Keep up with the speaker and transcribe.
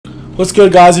What's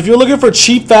good, guys? If you're looking for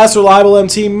cheap, fast, reliable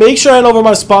MT, make sure to head over to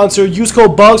my sponsor. Use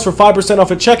code BUGS for 5% off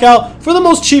at checkout for the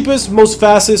most cheapest, most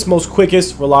fastest, most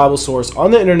quickest, reliable source on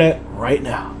the internet right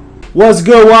now. What's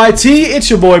good, YT?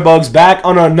 It's your boy Bugs back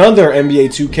on another NBA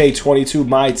 2K22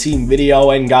 My Team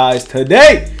video. And guys,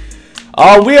 today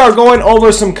we are going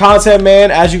over some content,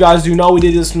 man. As you guys do know, we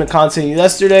did this content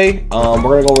yesterday. We're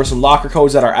gonna go over some locker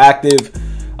codes that are active.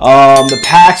 The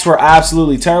packs were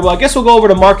absolutely terrible. I guess we'll go over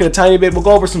the market a tiny bit. We'll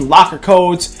go over some locker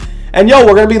codes. And yo,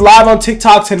 we're going to be live on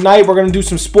TikTok tonight. We're going to do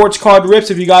some sports card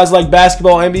rips if you guys like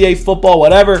basketball, NBA, football,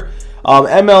 whatever.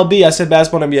 MLB, I said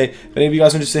basketball, NBA. If any of you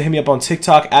guys are interested, hit me up on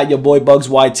TikTok at your boy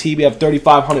BugsYT. We have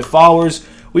 3,500 followers.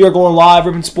 We are going live,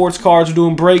 ripping sports cards. We're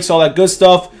doing breaks, all that good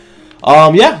stuff.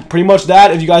 Yeah, pretty much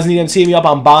that. If you guys need MT, hit me up.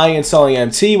 I'm buying and selling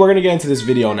MT. We're going to get into this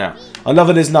video now. Enough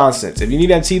of this nonsense. If you need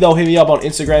MT, though, hit me up on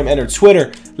Instagram and or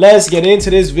Twitter. Let's get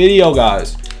into this video,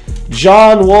 guys.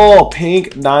 John Wall,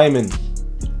 pink diamond,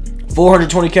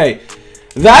 420k.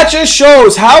 That just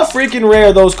shows how freaking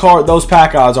rare those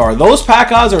pack odds are. Those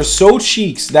pack odds are so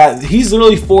cheeks that he's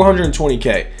literally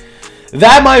 420k.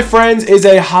 That, my friends, is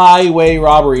a highway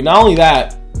robbery. Not only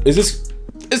that, this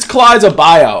Clyde's a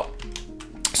buyout.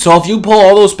 So if you pull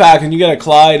all those packs and you get a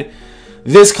Clyde,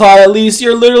 this Clyde at least,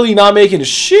 you're literally not making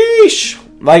sheesh.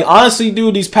 Like, honestly,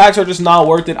 dude, these packs are just not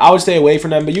worth it. I would stay away from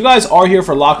them. But you guys are here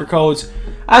for locker codes.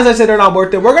 As I said, they're not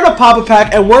worth it. We're gonna pop a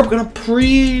pack and we're gonna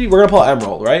pull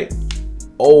Emerald, right?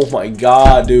 Oh my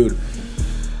god, dude.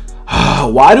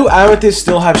 Why do Amethyst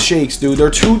still have shakes, dude? They're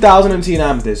 2,000 MT and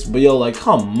Amethyst. But yo, like,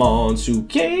 come on,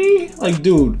 2K. Like,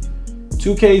 dude,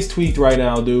 2K is tweaked right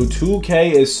now, dude.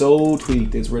 2K is so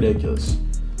tweaked, it's ridiculous.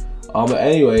 But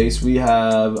anyways, we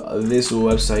have this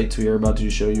website we are about to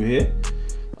show you here.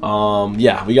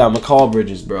 Yeah, we got McCall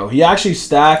Bridges, bro. He actually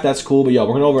stacked. That's cool. But yo,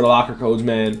 we're going over the locker codes,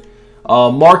 man.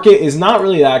 Market is not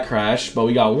really that crash, but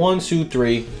we got 1, 2,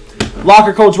 3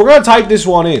 locker codes. We're going to type this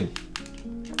one in.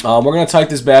 We're going to type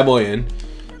this bad boy in.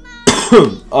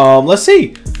 Let's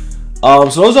see. So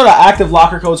those are the active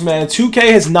locker codes, man.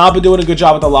 2K has not been doing a good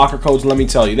job with the locker codes, let me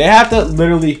tell you. They have to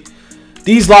literally...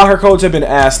 These locker codes have been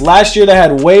ass. Last year, they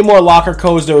had way more locker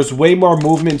codes. There was way more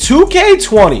movement.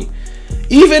 2K20,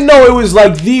 even though it was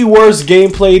like the worst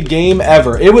game-played game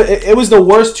ever. It was the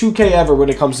worst 2K ever when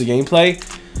it comes to gameplay.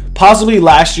 Possibly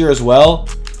last year as well.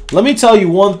 Let me tell you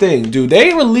one thing, dude. They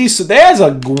has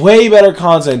a way better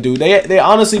content, dude. They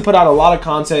honestly put out a lot of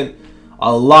content.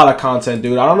 A lot of content,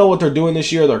 dude. I don't know what they're doing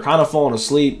this year. They're kind of falling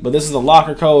asleep. But this is the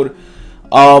locker code.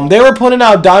 They were putting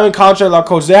out diamond contract locker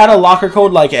codes. They had a locker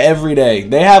code like every day.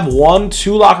 They have 1,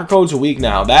 2 locker codes a week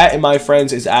now. That, and my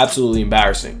friends, is absolutely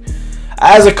embarrassing.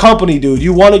 As a company, dude,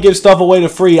 you want to give stuff away to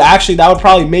free. Actually, that would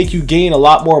probably make you gain a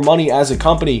lot more money as a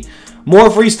company. More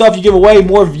free stuff you give away,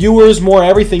 more viewers, more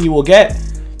everything you will get.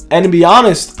 And to be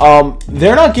honest,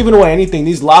 they're not giving away anything.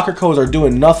 These locker codes are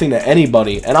doing nothing to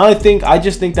anybody. And I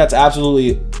just think that's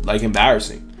absolutely, like,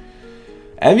 embarrassing.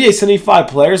 NBA 75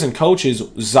 players and coaches,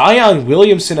 Zion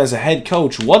Williamson as a head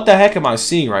coach. What the heck am I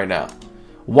seeing right now?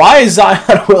 Why is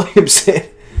Zion Williamson?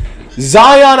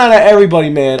 Zion out of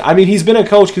everybody, man. I mean, he's been a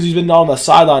coach because he's been on the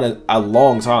sideline a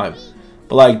long time.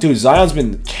 But, like, dude, Zion's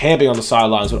been camping on the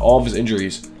sidelines with all of his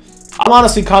injuries. I'm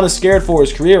honestly kind of scared for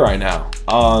his career right now.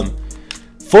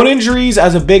 Foot injuries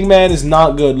as a big man is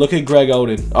not good. Look at Greg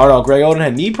Oden. Oh, no, Greg Oden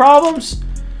had knee problems?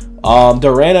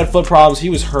 Durant had foot problems.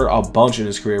 He was hurt a bunch in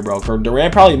his career, bro.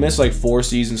 Durant probably missed like 4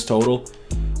 seasons total.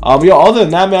 Yo, other than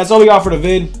that, man, that's all we got for the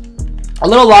vid. A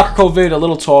little locker code vid, a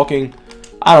little talking.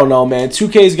 I don't know, man.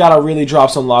 2K's got to really drop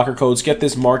some locker codes, get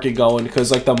this market going, because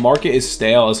like the market is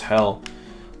stale as hell.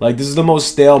 Like, this is the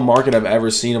most stale market I've ever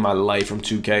seen in my life from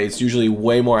 2K. It's usually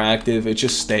way more active. It's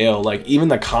just stale. Like, even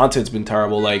the content's been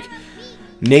terrible. Like,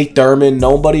 Nate Thurman,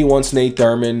 nobody wants Nate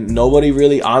Thurman. Nobody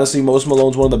really, honestly, Moses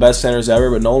Malone's one of the best centers ever,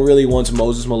 but no one really wants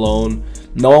Moses Malone.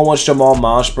 No one wants Jamal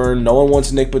Mashburn. No one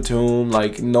wants Nick Batum.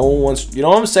 Like, no one wants, you know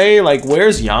what I'm saying? Like,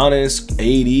 where's Giannis,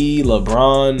 AD,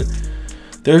 LeBron?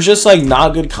 There's just, like,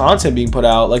 not good content being put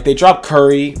out. Like, they dropped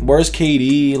Curry. Where's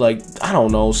KD? Like, I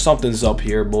don't know. Something's up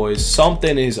here, boys.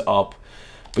 Something is up.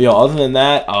 But, yo, other than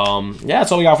that, yeah,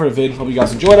 that's all we got for the vid. Hope you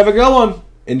guys enjoyed. Have a good one.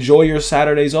 Enjoy your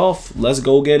Saturdays off. Let's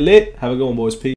go get lit. Have a good one, boys. Peace.